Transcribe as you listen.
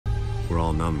We're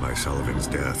all numb by Sullivan's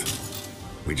death.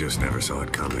 We just never saw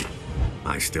it coming.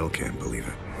 I still can't believe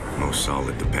it. Most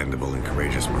solid, dependable, and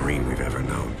courageous Marine we've ever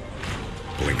known.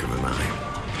 Blink of an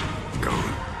eye.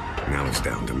 Gone. Now it's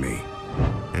down to me.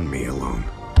 And me alone.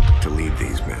 To lead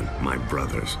these men, my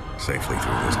brothers, safely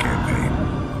through this campaign.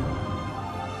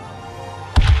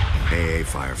 AA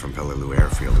fire from Peleliu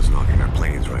Airfield is knocking our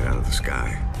planes right out of the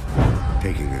sky.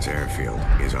 Taking this airfield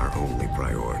is our only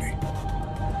priority.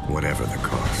 Whatever the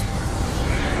cost.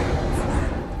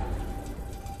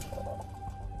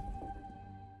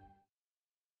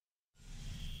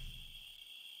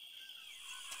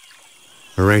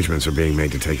 Arrangements are being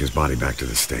made to take his body back to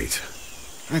the States.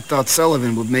 I thought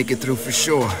Sullivan would make it through for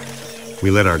sure.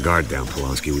 We let our guard down,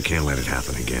 Polonsky. We can't let it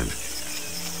happen again.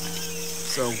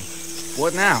 So,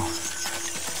 what now?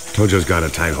 Tojo's got a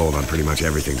tight hold on pretty much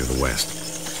everything to the west.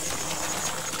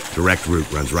 Direct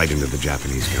route runs right into the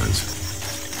Japanese guns.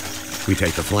 We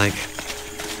take the flank.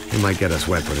 It might get us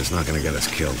wet, but it's not gonna get us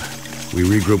killed. We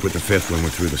regroup with the 5th when we're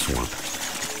through the swamp.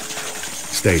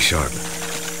 Stay sharp.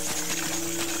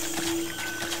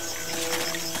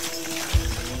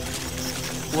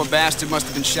 Poor bastard must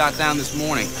have been shot down this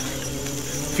morning.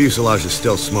 Fuselage is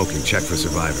still smoking. Check for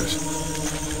survivors.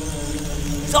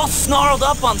 He's all snarled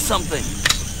up on something.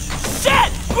 Shit!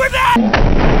 We're back!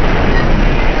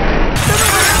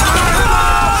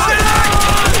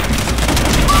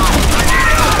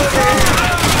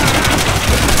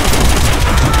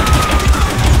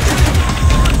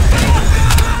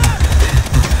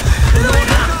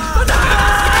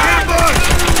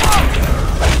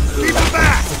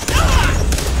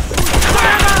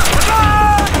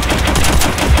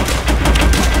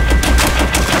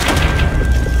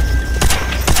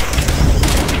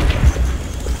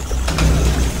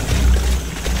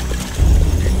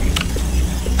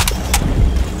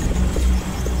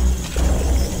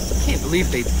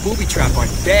 They booby trap our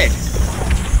dead.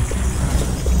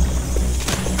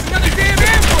 Another damn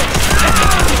ambush!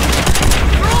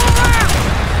 They're all around!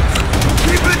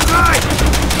 Keep it tight!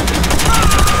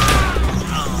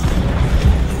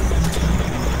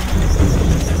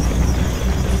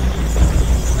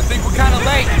 I think we're kind of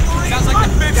late. Sounds like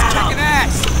the Fifth's kicking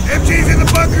ass. MG's in the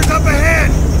bunkers up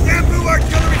ahead. Bamboo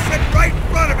artillery set right in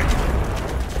front of it.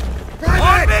 Private!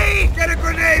 On me! Get a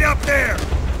grenade up there!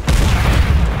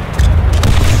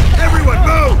 Everyone,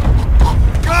 move!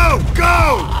 Go!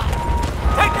 Go!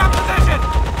 Take that position!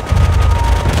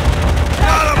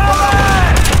 Not a problem!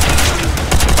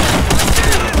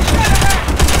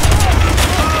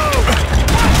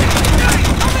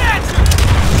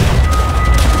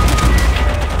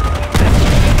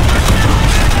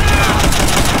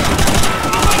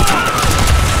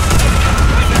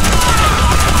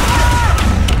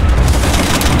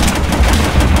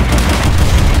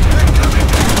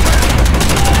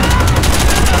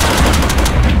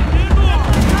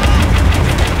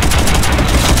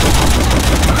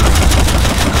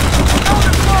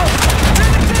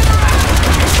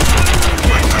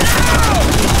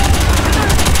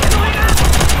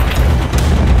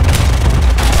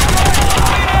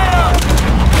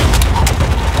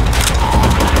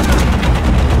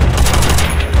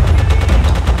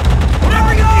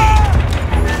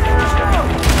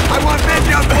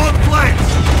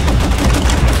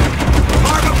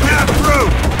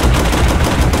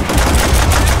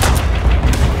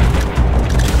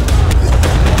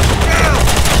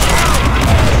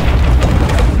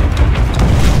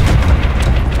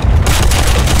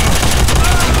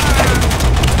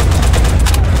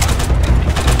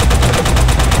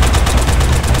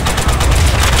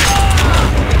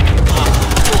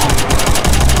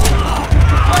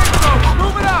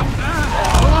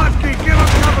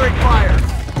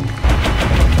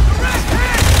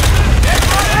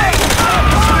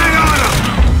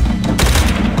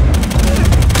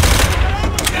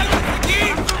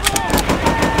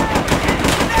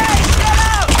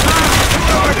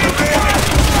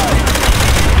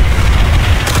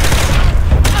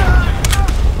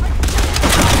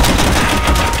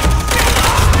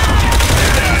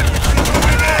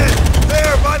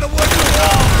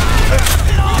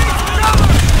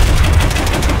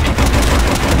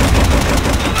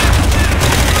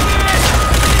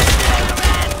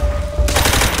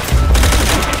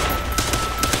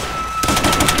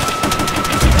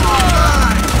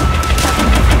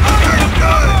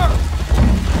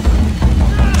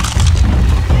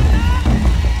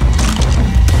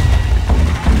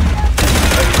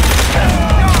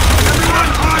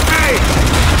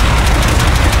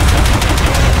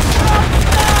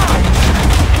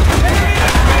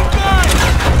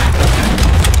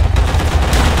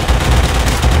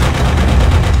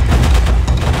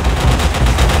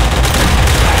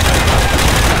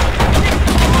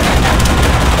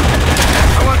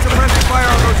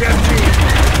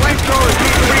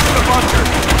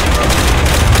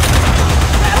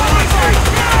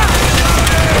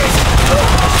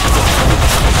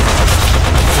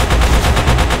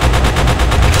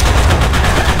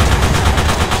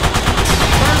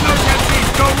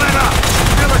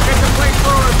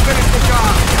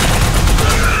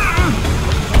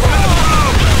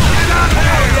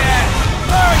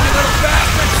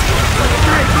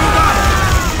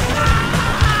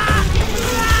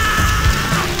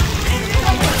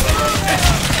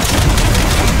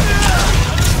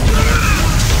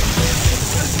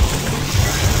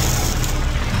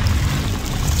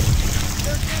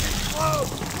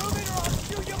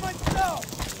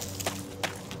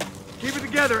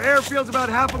 together. Airfield's about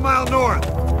half a mile north.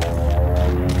 Oh,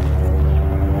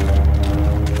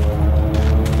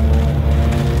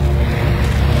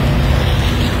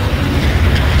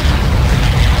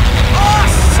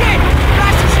 shit!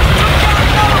 Bastards just took down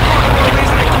another one! No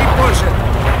reason to keep pushing.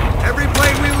 Every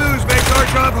plane we lose makes our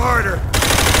job harder.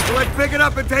 So let's pick it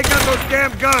up and take out those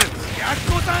damn guns. Over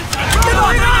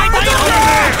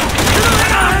there!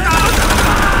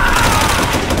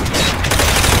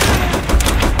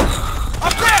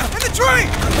 Up there! In the tree!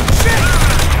 Shit!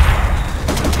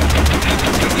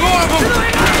 There's more of them!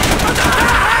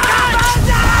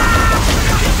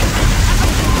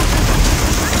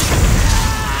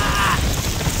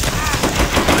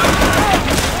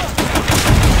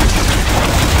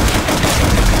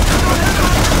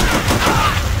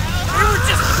 They were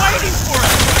just waiting for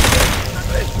us!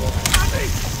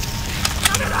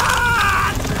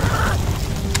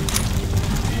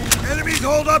 Enemies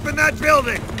hold up in that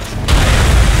building.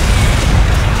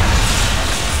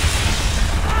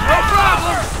 No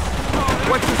problem!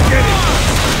 What's the skinny?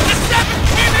 The 7th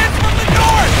came in from the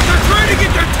north! They're trying to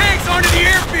get their tanks onto the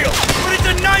airfield, but it's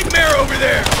a nightmare over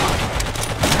there!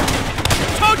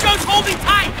 Tojo's holding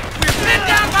tight! We're pinned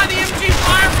down by the MG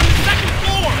fire from the 2nd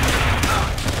floor!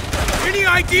 Any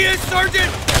ideas,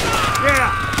 Sergeant?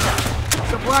 Yeah.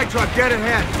 Supply truck, get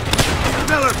ahead.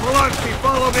 Miller, Polonsky,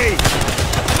 follow me.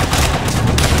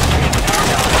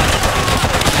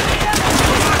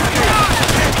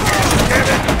 Damn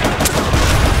it.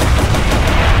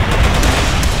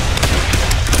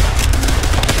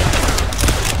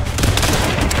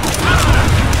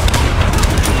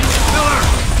 Miller,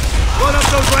 load up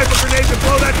those rifle grenades and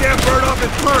blow that damn bird off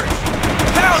its perch.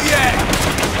 Hell yeah!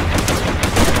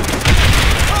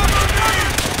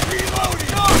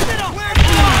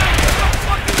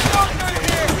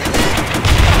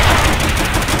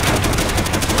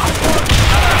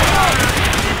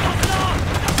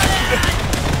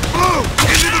 Move!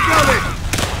 Into the building!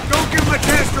 Don't give them a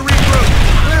chance to regroup!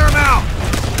 Clear them out!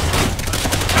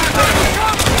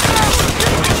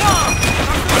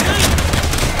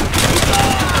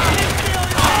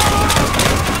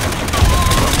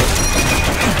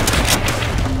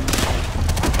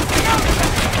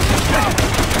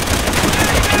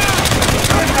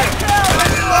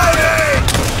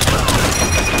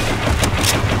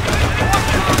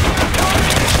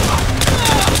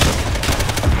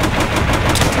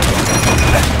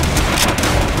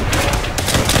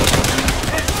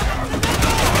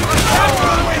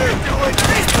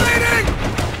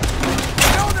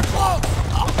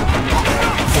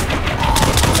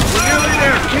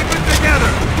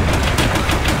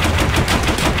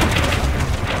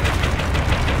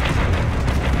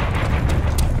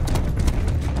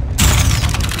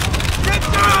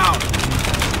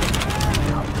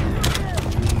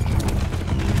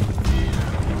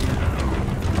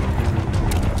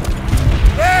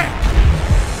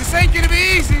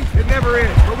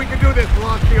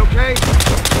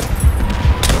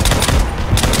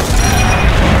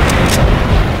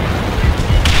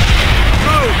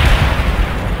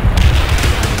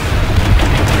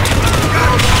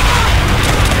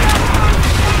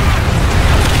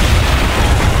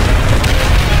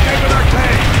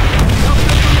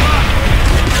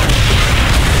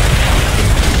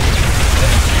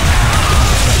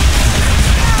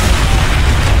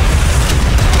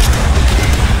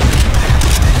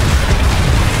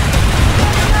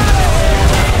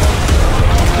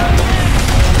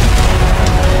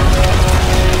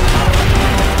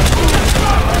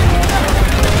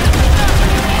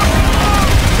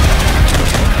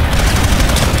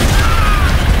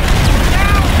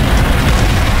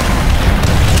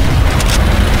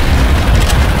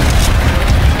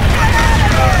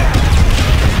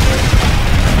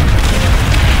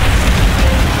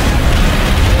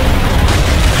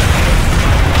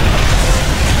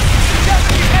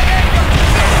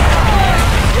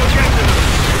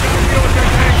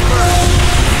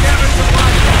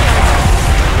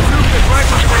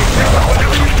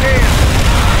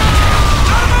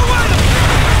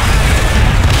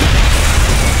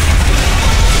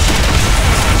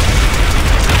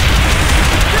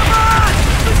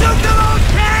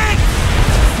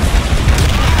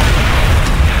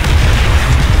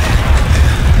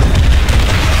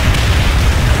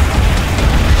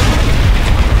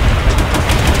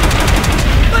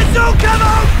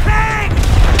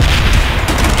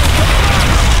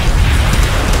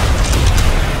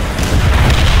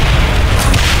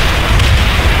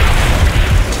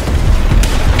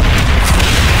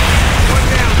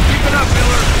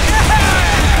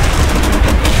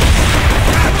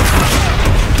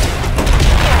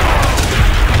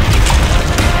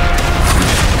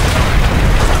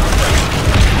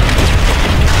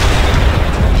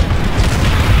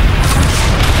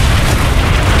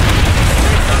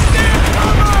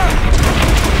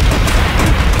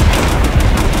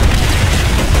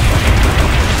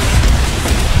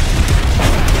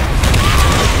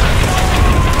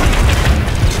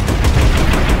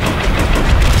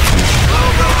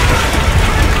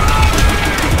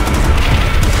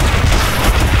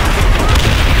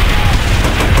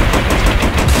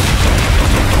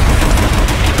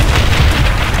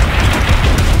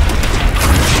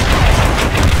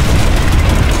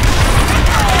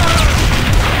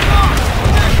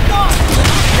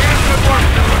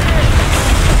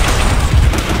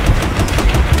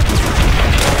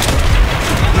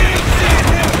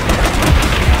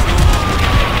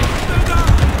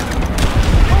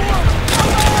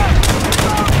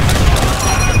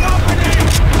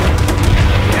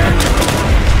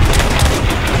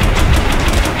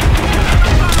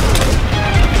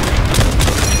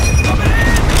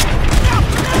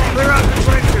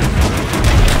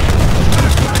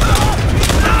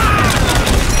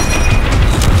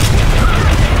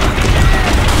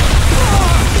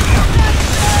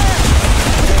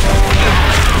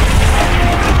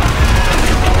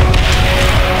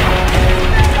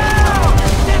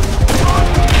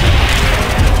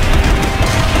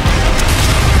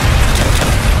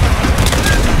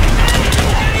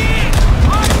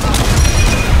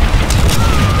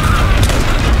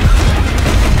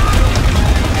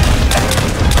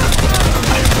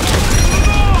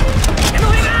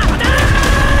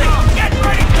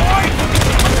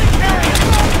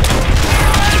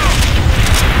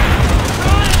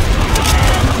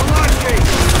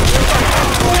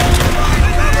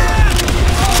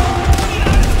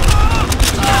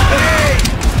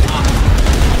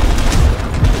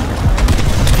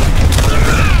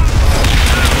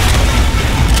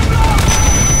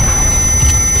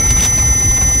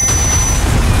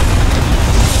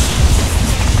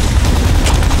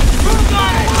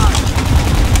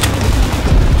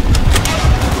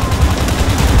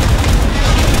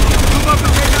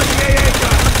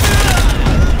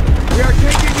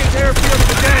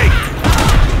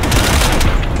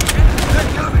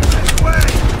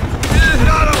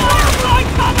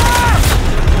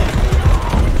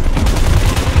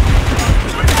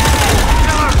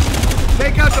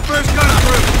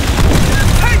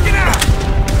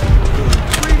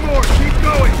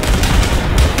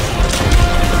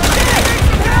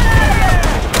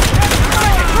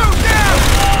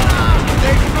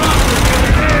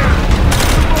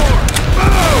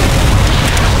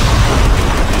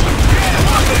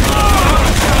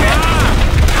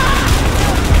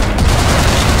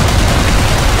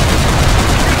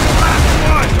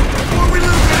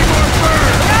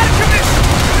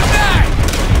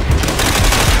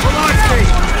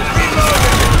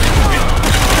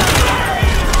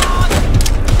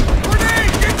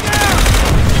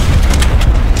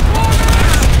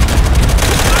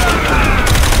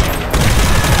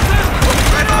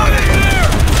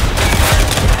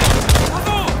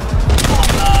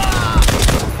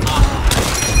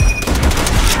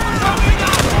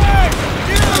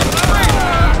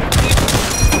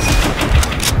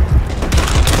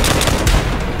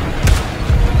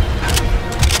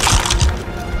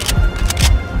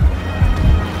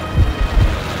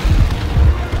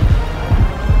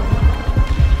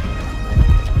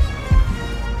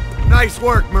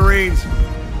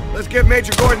 give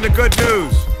Major Gordon the good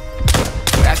news.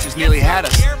 Bastards nearly had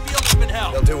us. The airfield's been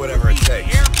held. They'll do whatever it takes.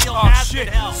 The airfield Oh, has shit.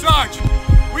 been held. Sarge,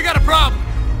 we got a problem.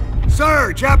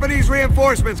 Sir, Japanese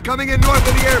reinforcements coming in north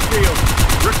of the airfield.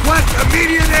 Request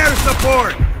immediate air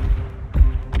support.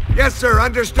 Yes, sir,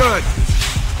 understood.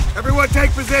 Everyone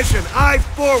take position. Eyes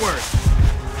forward.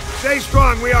 Stay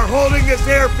strong, we are holding this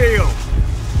airfield.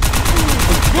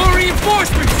 More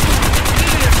reinforcements!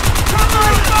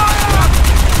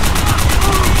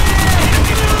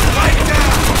 Right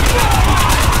down!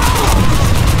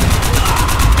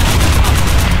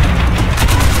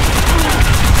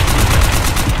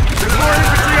 There's more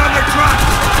infantry on their trucks!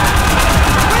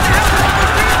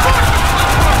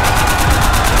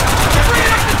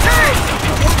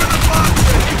 Over the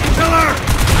boxes! Miller!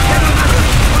 Get on that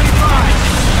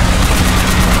 25!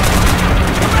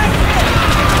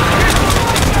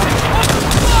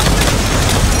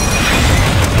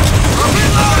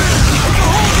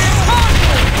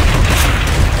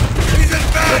 He's in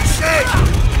bad shape!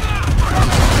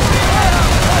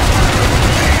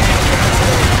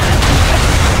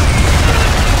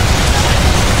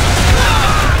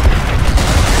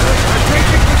 They're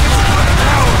taking position on the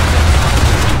tower!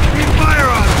 Keep fire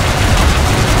on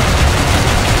them!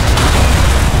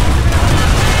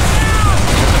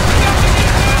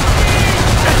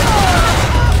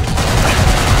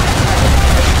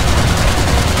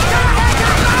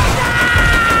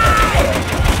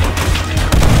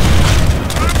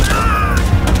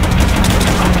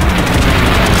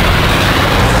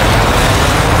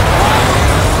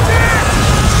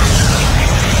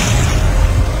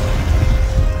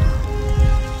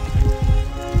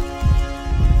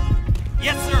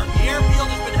 Yes, sir. The airfield